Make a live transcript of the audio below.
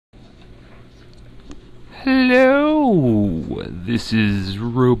Hello, this is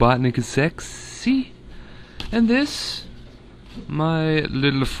RobotnikIsSexy, and this, my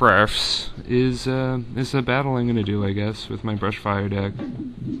little fraffs, is a battle I'm gonna do, I guess, with my brush fire deck.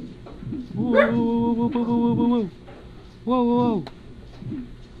 Whoa, whoa, whoa, whoa, whoa, whoa, whoa, whoa, whoa, whoa.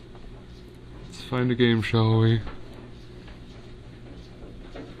 Let's find a game, shall we?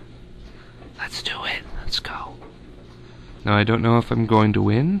 Let's do it, let's go. Now, I don't know if I'm going to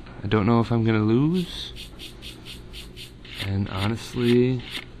win, I don't know if I'm gonna lose, and honestly,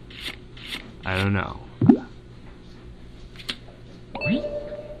 I don't know. Let's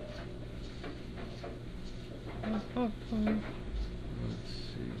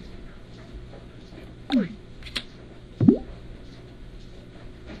see. Boo.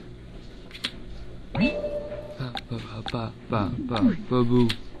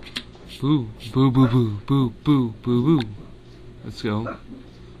 Boo, boo, boo, boo, boo, boo, boo, boo. Let's go.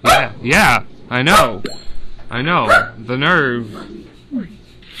 Yeah, I know, the nerve.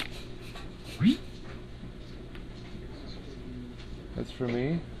 That's for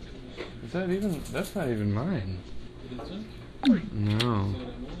me? Is that even, that's not even mine. No.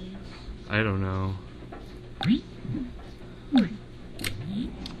 I don't know.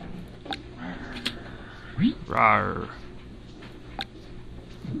 Rawr.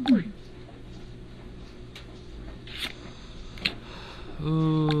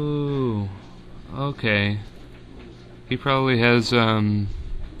 Ooh, okay. He probably has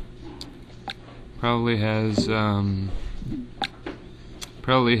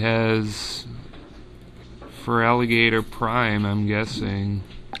for Alligator Prime, I'm guessing,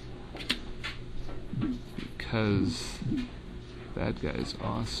 because that guy's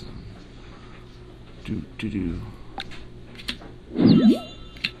awesome. Do.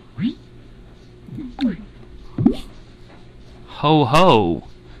 Ho ho!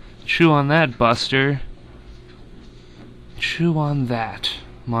 Chew on that, Buster. Chew on that,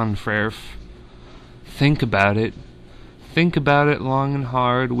 mon frère. Think about it. Think about it long and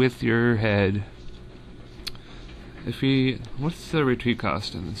hard with your head. What's the retreat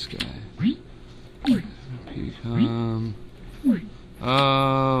cost on this guy?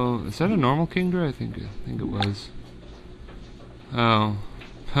 Oh, is that a normal Kingdra? I think it was. Oh,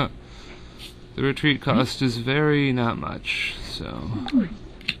 huh. The retreat cost is very not much, so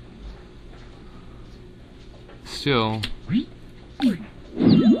still.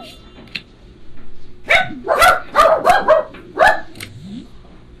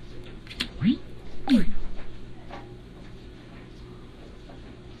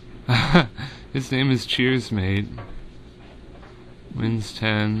 His name is Cheers, mate. Wins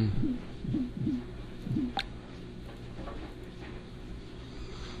 10.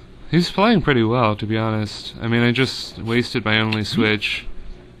 He's playing pretty well, to be honest. I mean, I just wasted my only switch.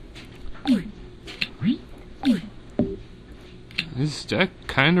 His deck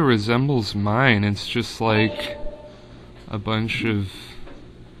kind of resembles mine. It's just like a bunch of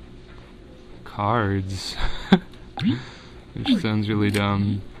cards. Which sounds really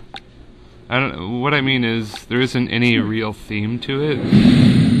dumb. I don't know. What I mean is, there isn't any real theme to it.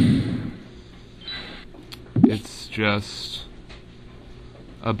 It's just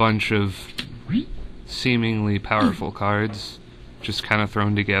a bunch of seemingly powerful cards just kind of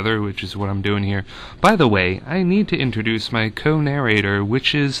thrown together, which is what I'm doing here. By the way, I need to introduce my co-narrator,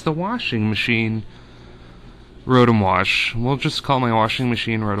 which is the washing machine Rotom Wash. We'll just call my washing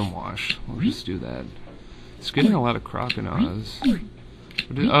machine Rotom Wash. We'll just do that. It's getting a lot of Croconaws.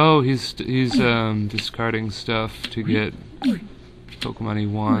 Oh, he's discarding stuff to get Pokemon he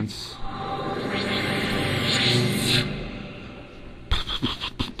wants.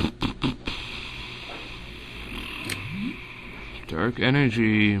 Dark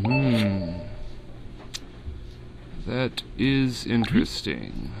energy. That is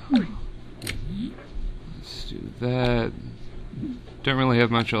interesting. Let's do that. Don't really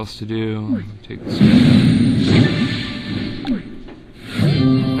have much else to do. Take this guy.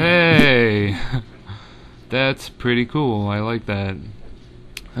 Hey! That's pretty cool. I like that.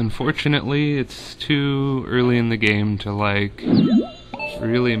 Unfortunately, it's too early in the game to, like,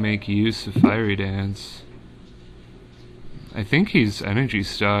 really make use of Fiery Dance. I think he's energy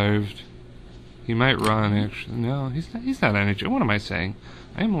starved. He might run, actually. No, he's not energy. What am I saying?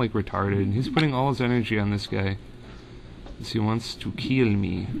 I am, like, retarded. He's putting all his energy on this guy, because he wants to kill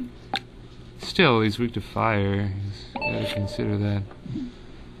me. Still, he's weak to fire. He's gotta consider that.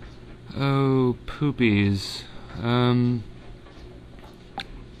 Oh, poopies.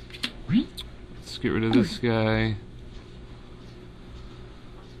 Let's get rid of this guy.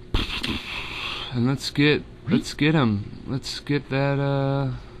 And let's get him. Let's get that,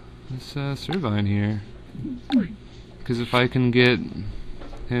 this Servine here. Because if I can get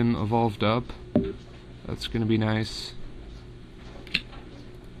him evolved up, that's gonna be nice.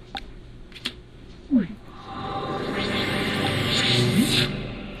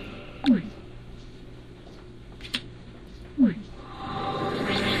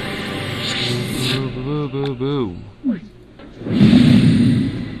 Boo, boo, boo, boo.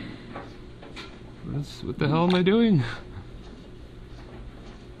 What the hell am I doing?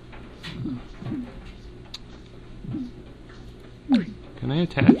 Can I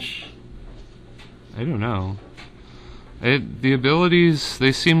attach? I don't know. The abilities,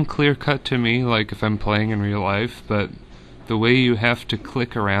 they seem clear-cut to me, like if I'm playing in real life, but the way you have to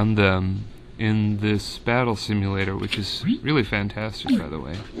click around them in this battle simulator, which is really fantastic, by the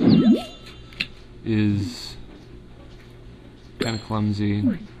way, is kind of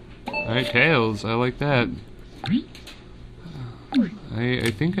clumsy. Alright, Tails, I like that.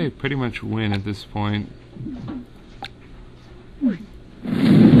 I think I pretty much win at this point.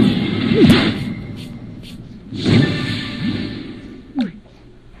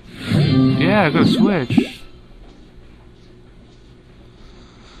 Yeah, I gotta switch.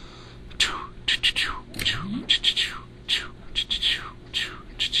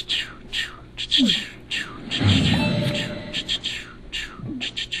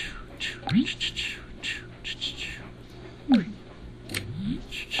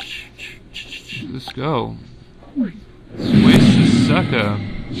 Let's go. Let's waste this sucker.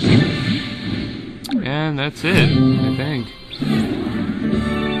 And that's it, I think.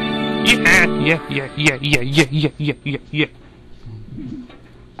 Yeah.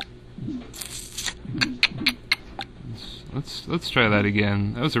 Let's try that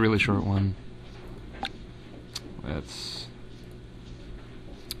again. That was a really short one. That's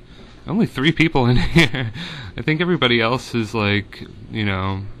only 3 people in here. I think everybody else is like, you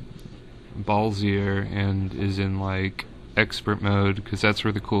know, ballsier and is in like expert mode because that's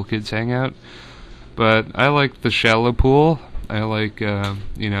where the cool kids hang out. But I like the shallow pool. I like,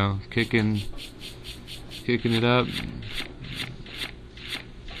 you know, kicking it up.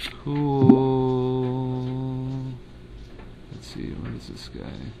 Cool. Let's see, what is this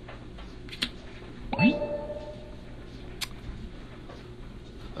guy?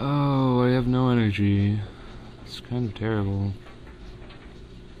 Oh, I have no energy. It's kind of terrible.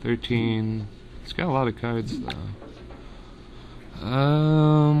 13. It's got a lot of cards, though.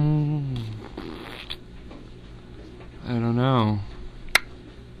 I don't know.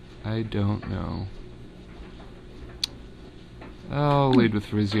 I don't know. I'll lead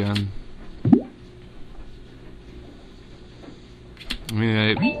with Rizzion. I mean,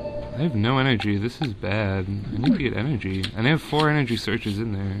 I have no energy. This is bad. I need to get energy. And I have 4 energy searches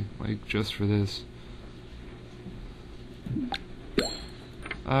in there, like, just for this.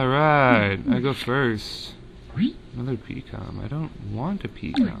 Alright, I go first. Another P-com. I don't want a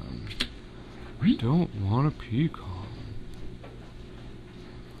P-com. I don't want a P-com.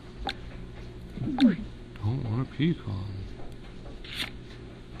 Don't want a P-com.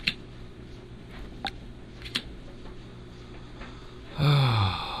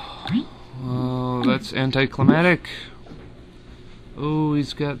 Oh, that's anticlimactic. Oh,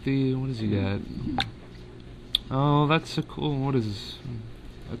 he's got the... what has he got? Oh, that's a cool... what is this?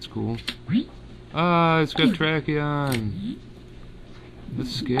 That's cool. Ah, it's got Tracheon.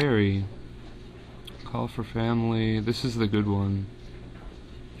 That's scary. Call for family. This is the good one.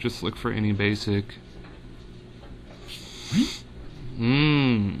 Just look for any basic.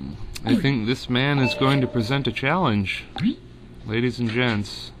 I think this man is going to present a challenge. Ladies and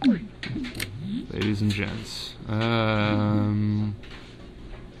gents. Ladies and gents.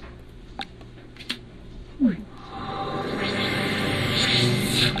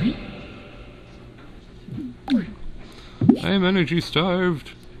 I am energy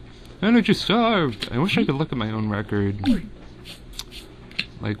starved. Energy starved. I wish I could look at my own record.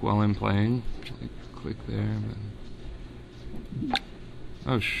 Like while I'm playing. Like click there. But...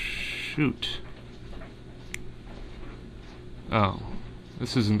 oh shoot. Oh.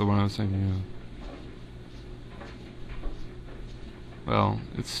 This isn't the one I was thinking of. Well,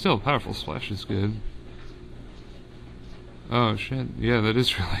 it's still powerful. Splash is good. Oh shit. Yeah, that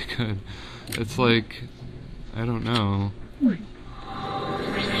is really good. It's like... I don't know.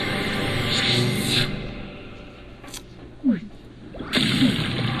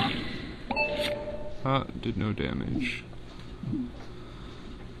 Did no damage.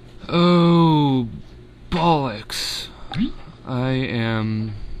 Oh, bollocks. I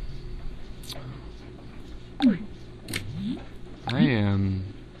am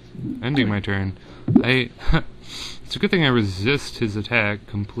ending my turn. It's a good thing I resist his attack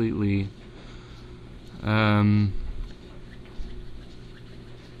completely. Yeah.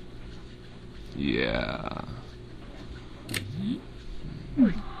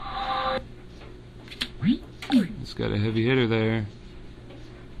 It's got a heavy hitter there.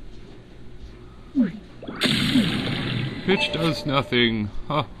 Which does nothing.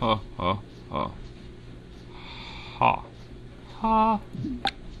 Ha ha ha ha. Ha. Ha.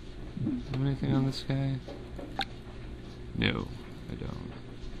 Have anything on this guy? No, I don't.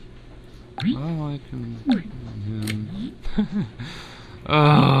 Oh, I can on him.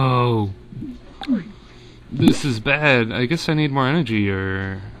 Oh, this is bad. I guess I need more energy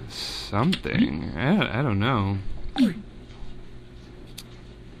or something. I don't know.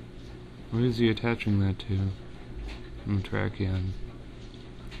 What is he attaching that to? Mtshank.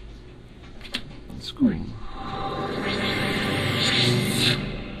 That's cool.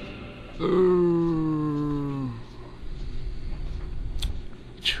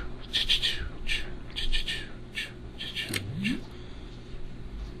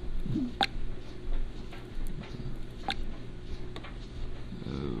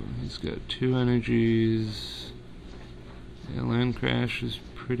 He's got 2 energies. Yeah, land crash is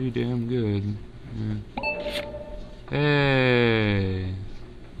pretty damn good. Yeah. Hey!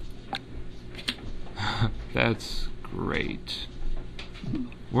 That's great.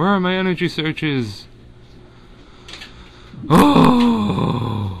 Where are my energy searches?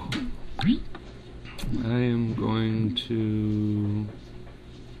 Oh! I am going to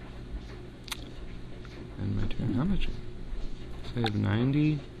end my turn. How much? So I have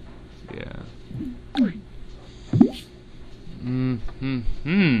 90? Yeah.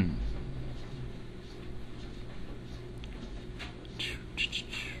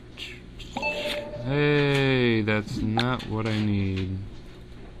 Hey, that's not what I need.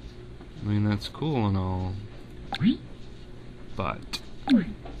 I mean, that's cool and all, but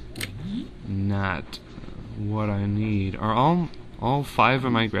not what I need. Are all 5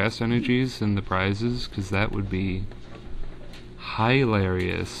 of my grass energies in the prizes? Because that would be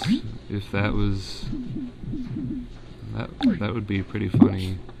hilarious if that was... That would be pretty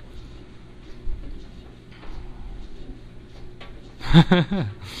funny.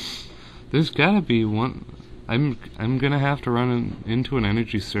 There's gotta be one. I'm gonna have to run into an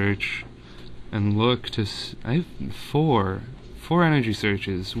energy search and look to. I have 4 energy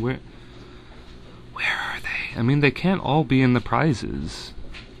searches. Where are they? I mean, they can't all be in the prizes.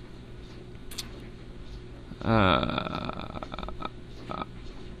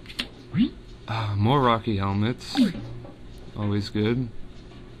 More rocky helmets. Always good.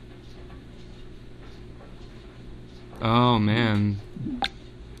 Oh man,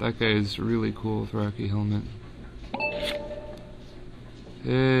 that guy is really cool with rocky helmet.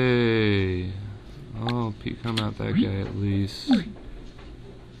 Hey, I'll come out that guy at least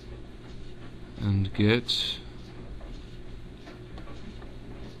and get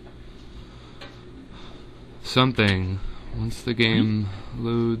something once the game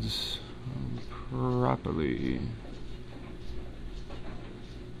loads properly.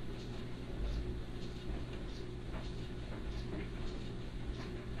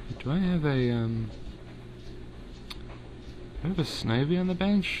 Do I have a snivy on the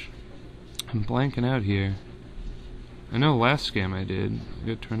bench? I'm blanking out here. I know last game I did. I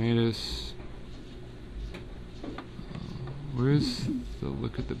got Tornadus. Where's the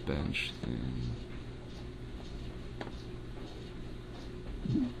look at the bench thing?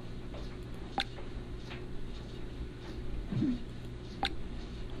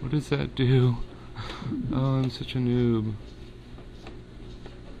 What does that do? Oh, I'm such a noob.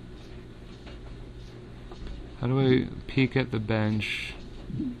 How do I peek at the bench?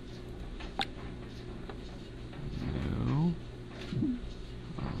 No.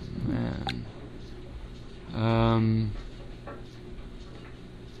 Oh man.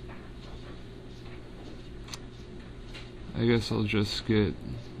 I guess I'll just get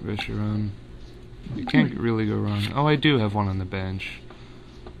Reshiram. You can't really go wrong. Oh, I do have one on the bench.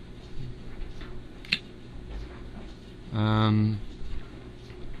 Oh.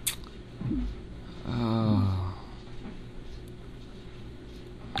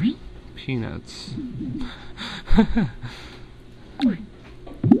 Peanuts.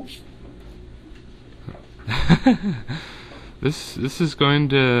 This is going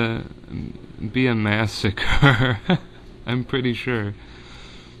to be a massacre. I'm pretty sure.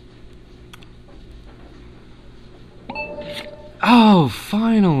 Oh,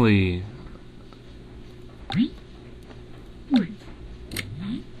 finally!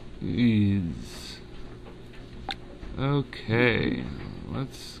 Jeez. Okay,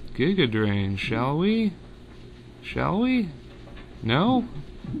 let's Giga Drain, shall we? Shall we? No?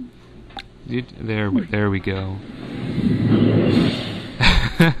 There we go.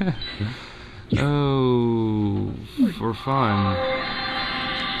 Oh, for fun.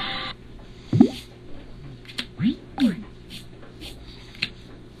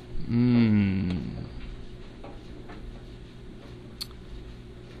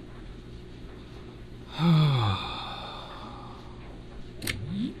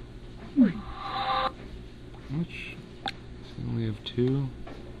 Which? So we have two.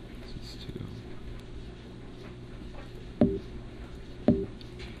 This is two.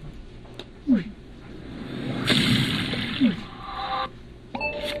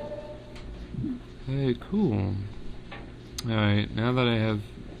 Hey, cool. Alright, now that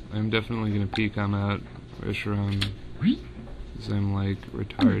I'm definitely gonna peek on that restaurant, because I'm like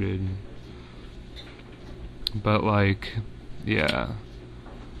retarded. But like, yeah.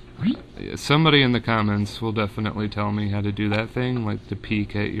 Somebody in the comments will definitely tell me how to do that thing, like to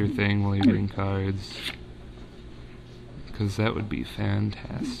peek at your thing while you're getting cards. Because that would be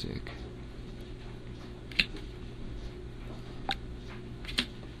fantastic.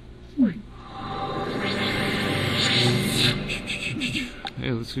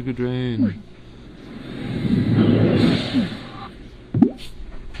 Hey, let's do good rain.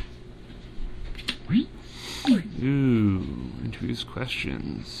 Ooh, introduce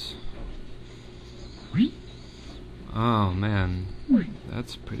questions. Oh man,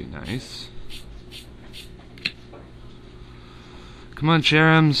 that's pretty nice. Come on,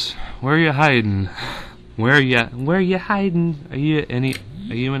 Cherems, where are you hiding? Where are you hiding? Are you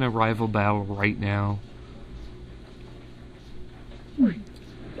in a rival battle right now?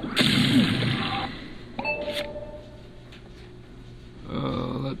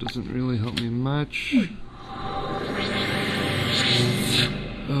 Oh, that doesn't really help me much.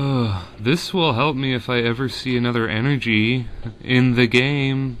 This will help me if I ever see another energy in the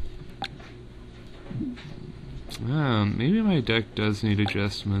game. Maybe my deck does need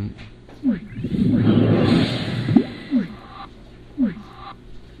adjustment.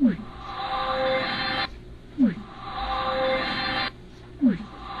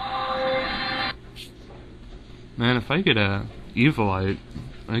 Man, if I get a Evilite,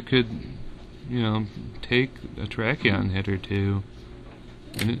 I could, you know, take a Tracheon hit or two.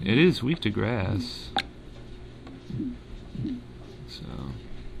 And it is weak to grass. So.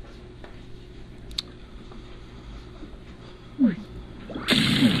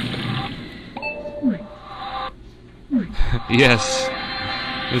 Yes,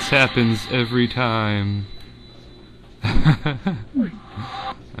 this happens every time.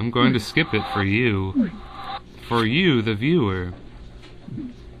 I'm going to skip it for you. For you, the viewer.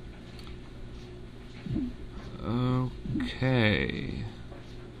 Okay.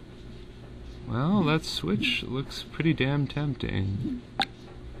 Well, that switch looks pretty damn tempting.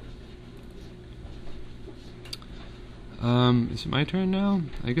 Is it my turn now?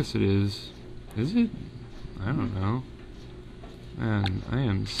 I guess it is. Is it? I don't know. Man, I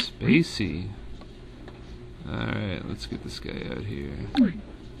am spacey. Alright, let's get this guy out here.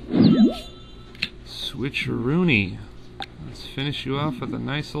 Switcheroony. Let's finish you off with a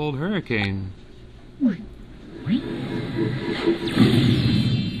nice old hurricane.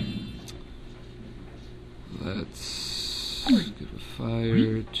 Let's give a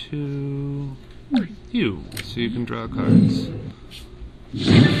fire to you, so you can draw cards.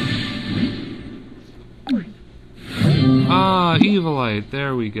 Ah, Evilite,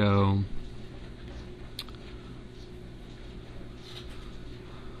 there we go.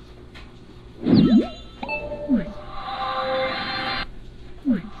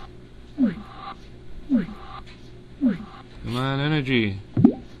 Come on, energy.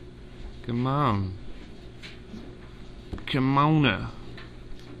 Come on. Come on now.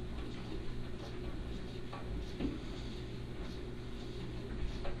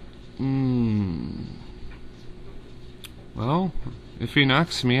 Well, if he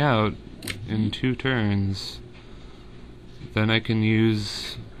knocks me out in 2 turns, then I can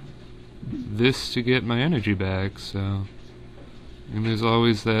use this to get my energy back, so... And there's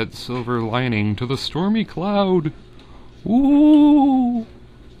always that silver lining to the stormy cloud. Ooh!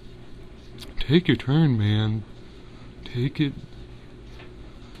 Take your turn, man. Take it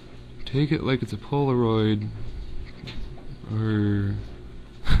like it's a Polaroid. Or...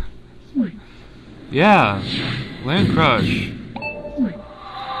 yeah! Land Crush!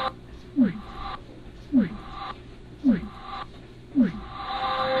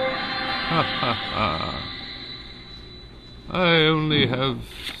 Ha ha ha. I only have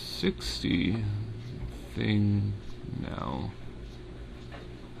 60 thing now.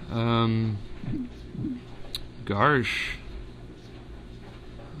 Garsh.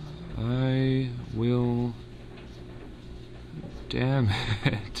 I damn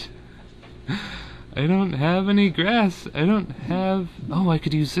it. I don't have any grass. I don't have... Oh, I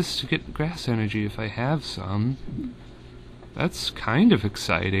could use this to get grass energy if I have some. That's kind of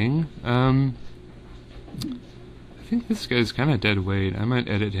exciting. I think this guy's kind of dead weight. I might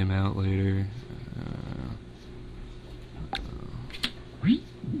edit him out later.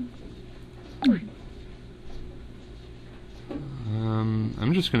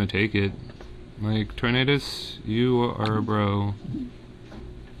 I'm just gonna take it. Like, Tornadus, you are a bro.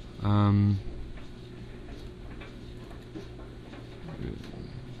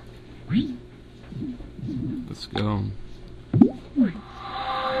 Let's go.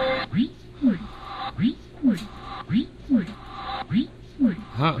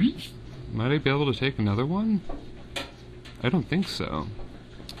 Huh. Might I be able to take another one? I don't think so.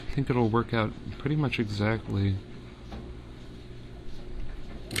 I think it'll work out pretty much exactly.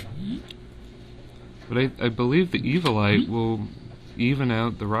 But I believe the Evilite will even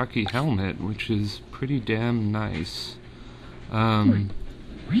out the Rocky Helmet, which is pretty damn nice. Alright.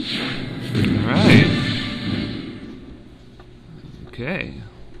 Okay.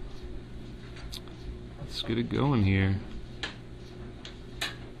 Let's get it going here.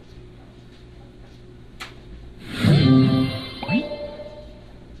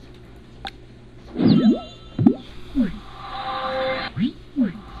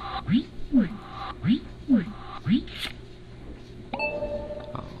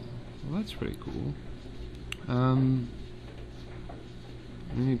 That's pretty cool. I mean,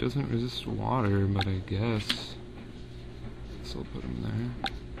 he doesn't resist water, but I guess I'll put him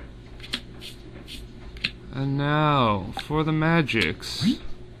there. And now for the magics.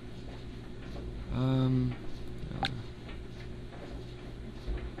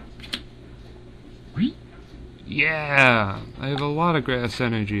 Yeah, I have a lot of grass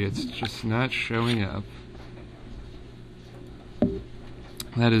energy. It's just not showing up.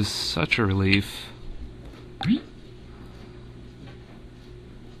 That is such a relief.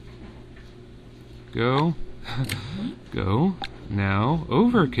 Go. Go. Now,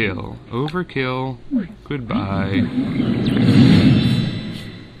 overkill. Overkill. Goodbye.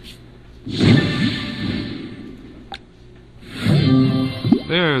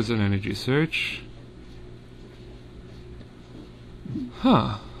 There's an energy search.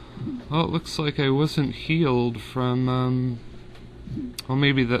 Huh. Well, it looks like I wasn't healed from, well,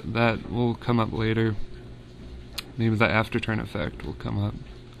 maybe that will come up later. Maybe the after-turn effect will come up.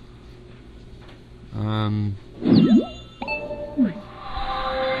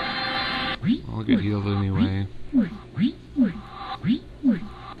 I'll get healed anyway.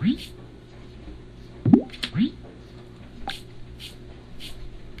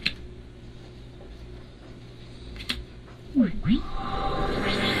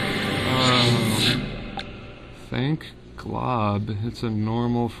 Thank Glob. It's a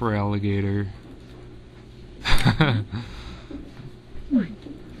normal for alligator.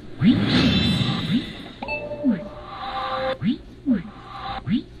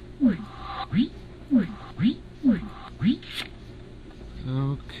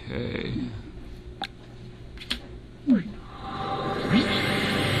 Okay.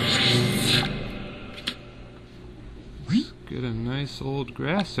 Let's get a nice old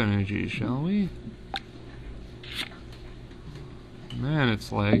grass energy, shall we? Man, it's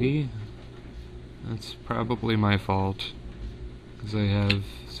laggy. That's probably my fault, because I have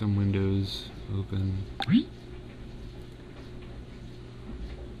some windows open.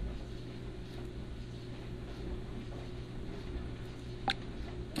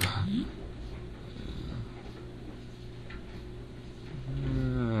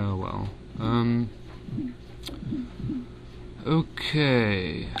 Well.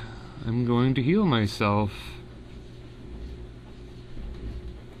 Okay. I'm going to heal myself.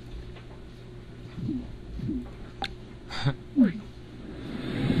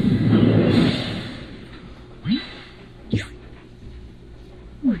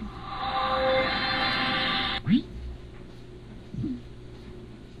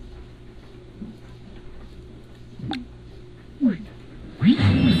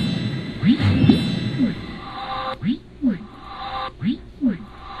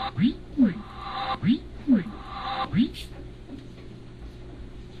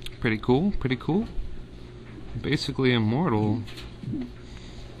 Pretty cool, pretty cool. Basically immortal.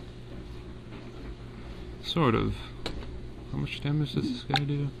 Sort of. How much damage does this guy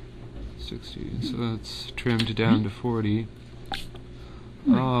do? 60, so that's trimmed down to 40.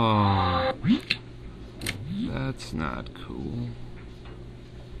 Oh, that's not cool.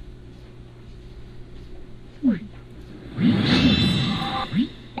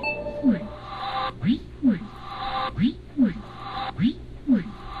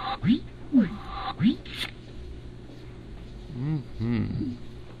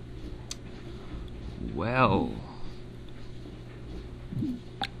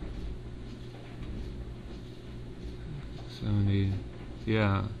 see.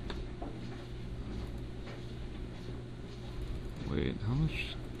 Yeah. Wait, how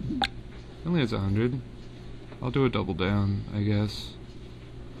much? Only has 100. I'll do a double down, I guess.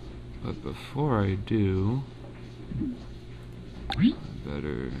 But before I do, I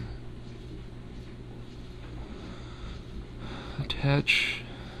better attach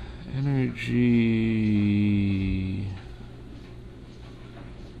energy.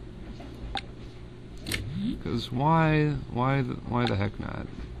 Because why the heck not?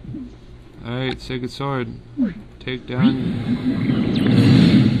 Alright, Sacred Sword. Take down.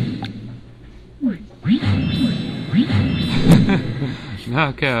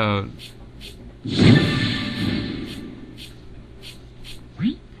 Knockout.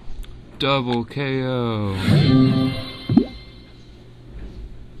 Double KO.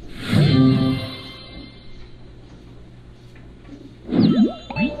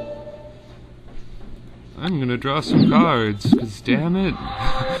 I'm gonna draw some cards, cause damn it,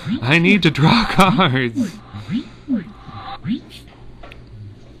 I need to draw cards.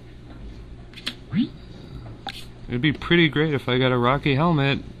 It'd be pretty great if I got a Rocky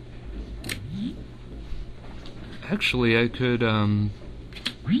helmet. Actually, I could, oh,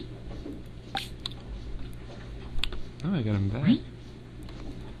 I got him back.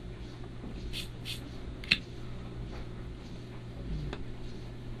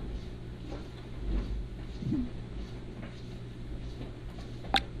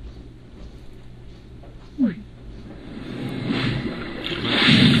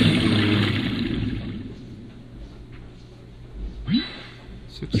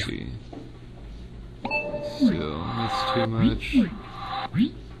 Still, that's too much.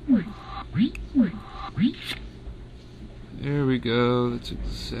 There we go, that's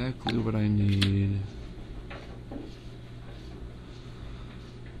exactly what I need.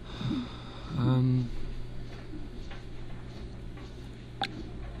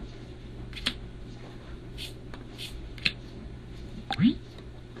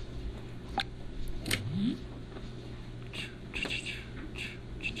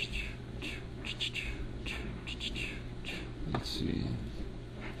 Let's see.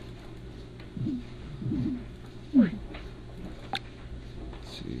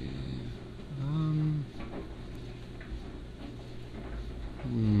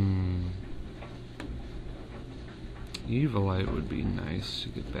 Evilite would be nice to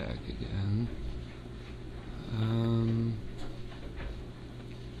get back again.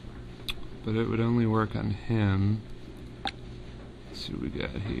 But it would only work on him. Let's see what we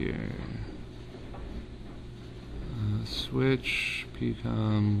got here. Switch,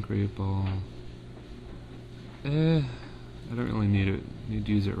 PCOM, Great Ball. I don't really need it. Need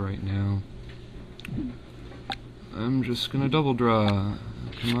to use it right now. I'm just gonna double draw.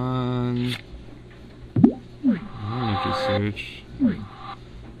 Come on. Energy search.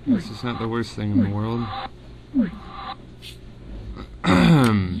 This is not the worst thing in the world.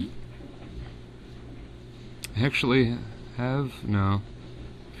 Actually, no.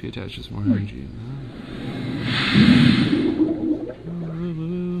 If he attaches more energy.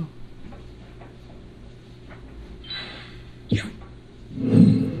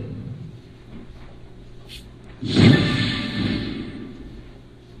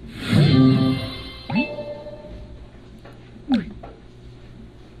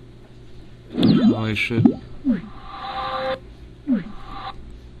 I should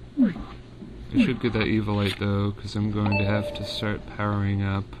get that Evilite though, because I'm going to have to start powering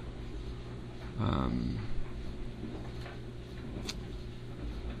up.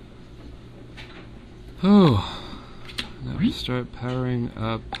 Now we start powering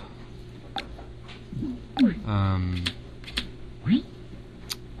up.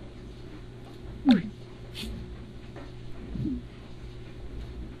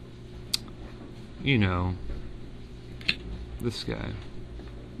 You know, this guy.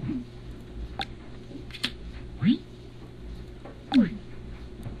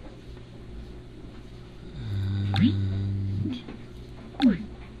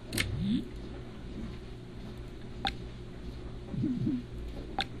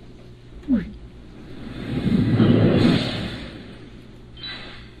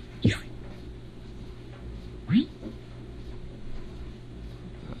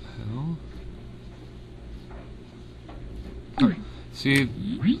 See,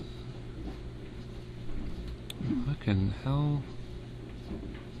 fucking hell.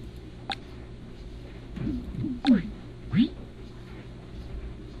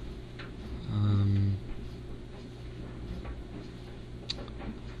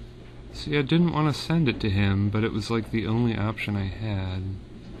 See, I didn't want to send it to him, but it was like the only option I had.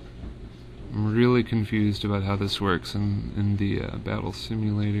 I'm really confused about how this works in the battle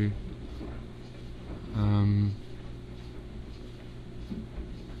simulator.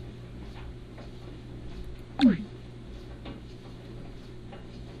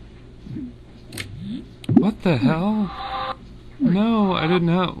 What the hell? No, I did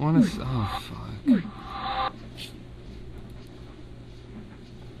not want to. Oh, fuck.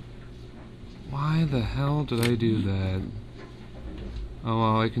 Why the hell did I do that? Oh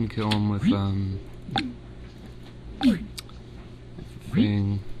well, I can kill him with the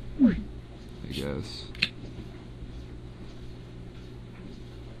thing, I guess.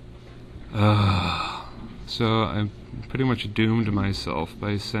 So I pretty much doomed myself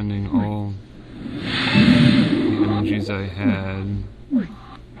by sending all the energies I had to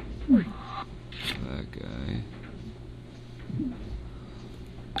that guy.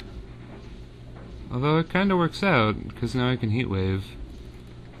 Although it kinda works out, because now I can heat wave.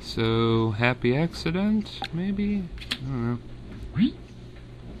 So, happy accident, maybe? I don't know.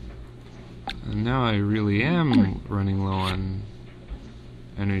 And now I really am running low on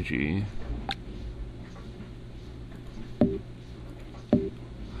energy. Okay,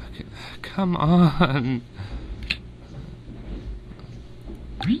 come on!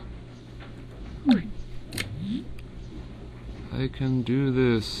 I can do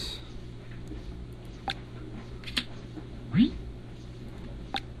this.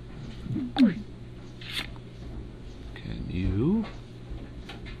 Can you?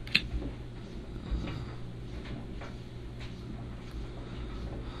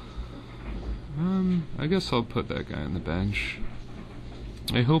 I guess I'll put that guy on the bench.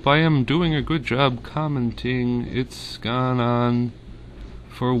 I hope I am doing a good job commenting. It's gone on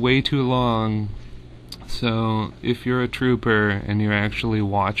for way too long. So, if you're a trooper and you're actually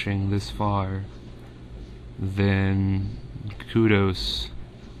watching this far, then kudos.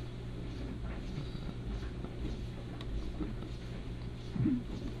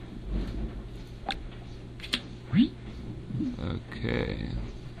 Okay.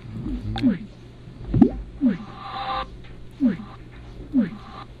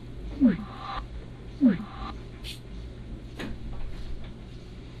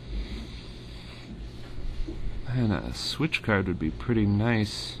 Man, a switch card would be pretty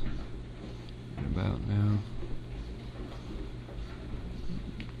nice about now.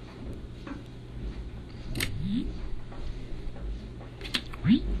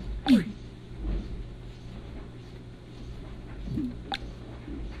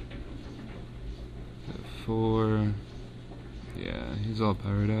 Four. Yeah, he's all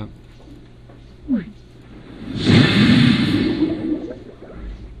powered up.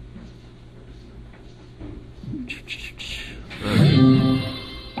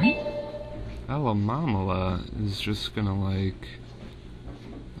 Alamamala is just gonna, like,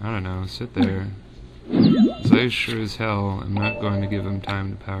 I don't know, sit there. 'Cause I sure as hell am not going to give him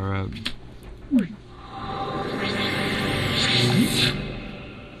time to power up. Let's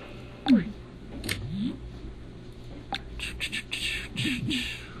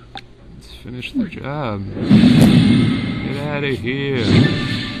finish the job. Get out of here.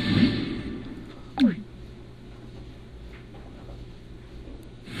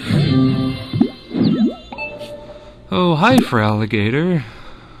 Oh, hi for alligator.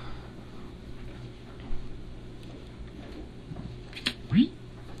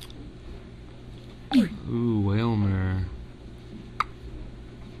 Ooh, Whalmer.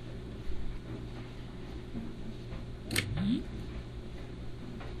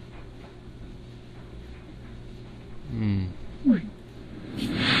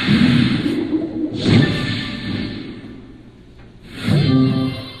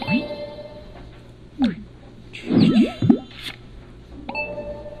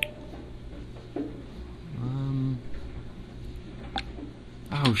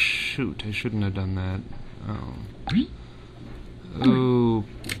 Oh shoot, I shouldn't have done that. Oh. Oh,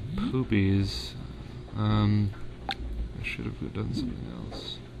 poopies. I should have done something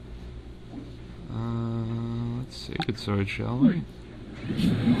else. Let's save it sword, shall we?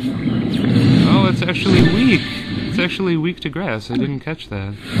 Oh, it's actually weak! It's actually weak to grass, I didn't catch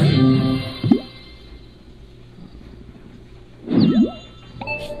that.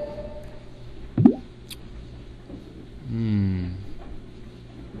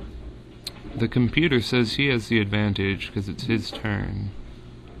 The computer says he has the advantage because it's his turn.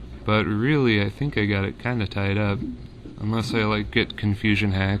 But really, I think I got it kinda tied up. Unless I, like, get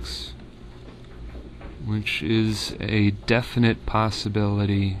confusion hacks. Which is a definite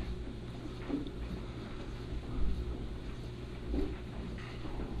possibility.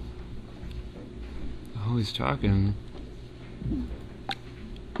 Oh, he's talking.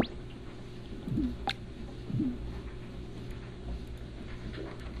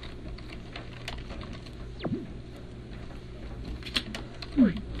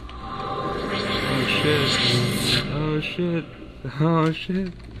 Oh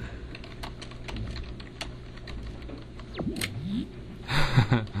shit.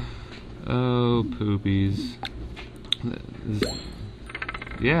 Oh, poopies.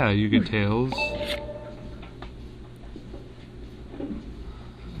 Yeah, you get tails.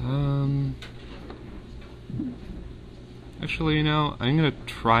 Actually, you know, I'm gonna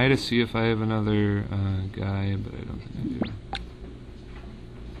try to see if I have another guy, but I don't think I do.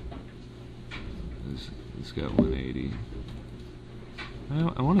 This got 180.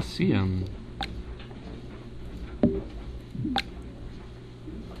 I want to see him.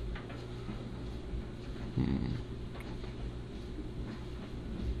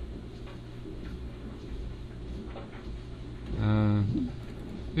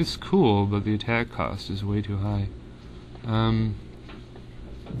 It's cool, but the attack cost is way too high.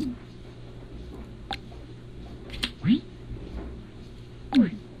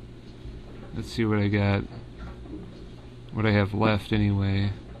 Let's see what I got. What I have left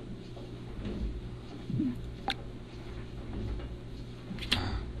anyway.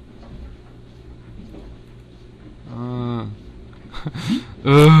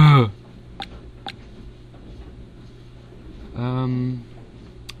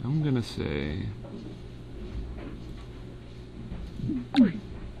 I'm gonna say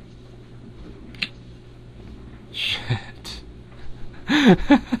shit.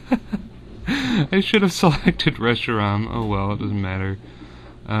 I should have selected Reshiram. Oh well, it doesn't matter.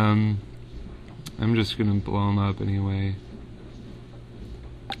 I'm just gonna blow him up anyway.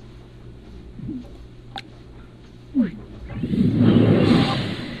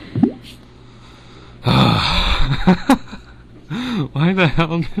 Why the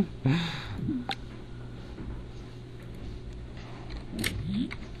hell did...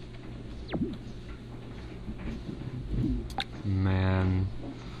 Man.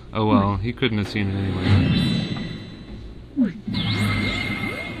 Oh well, he couldn't have seen it anyway.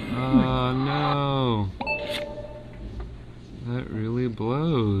 Oh no. That really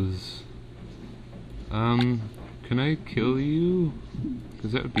blows. Can I kill you?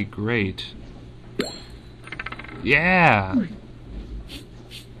 Because that would be great. Yeah!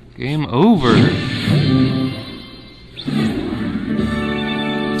 Game over!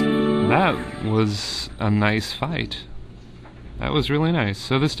 That was a nice fight. That was really nice.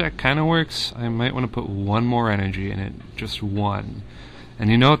 So this deck kind of works. I might want to put one more energy in it. Just one. And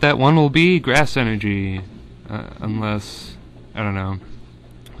you know what that one will be? Grass energy. Unless... I don't know.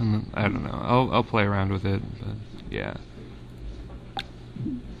 I don't know. I'll play around with it, but yeah.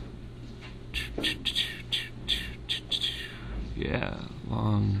 Yeah,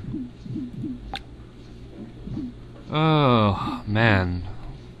 long. Oh, man.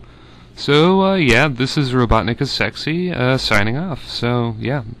 So, yeah, this is RobotnikIsSexy, signing off. So,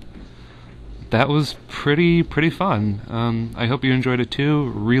 yeah. That was pretty fun. I hope you enjoyed it too.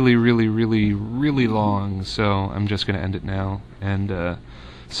 Really long. So, I'm just gonna end it now. And,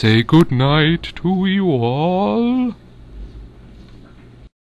 say good night to you all.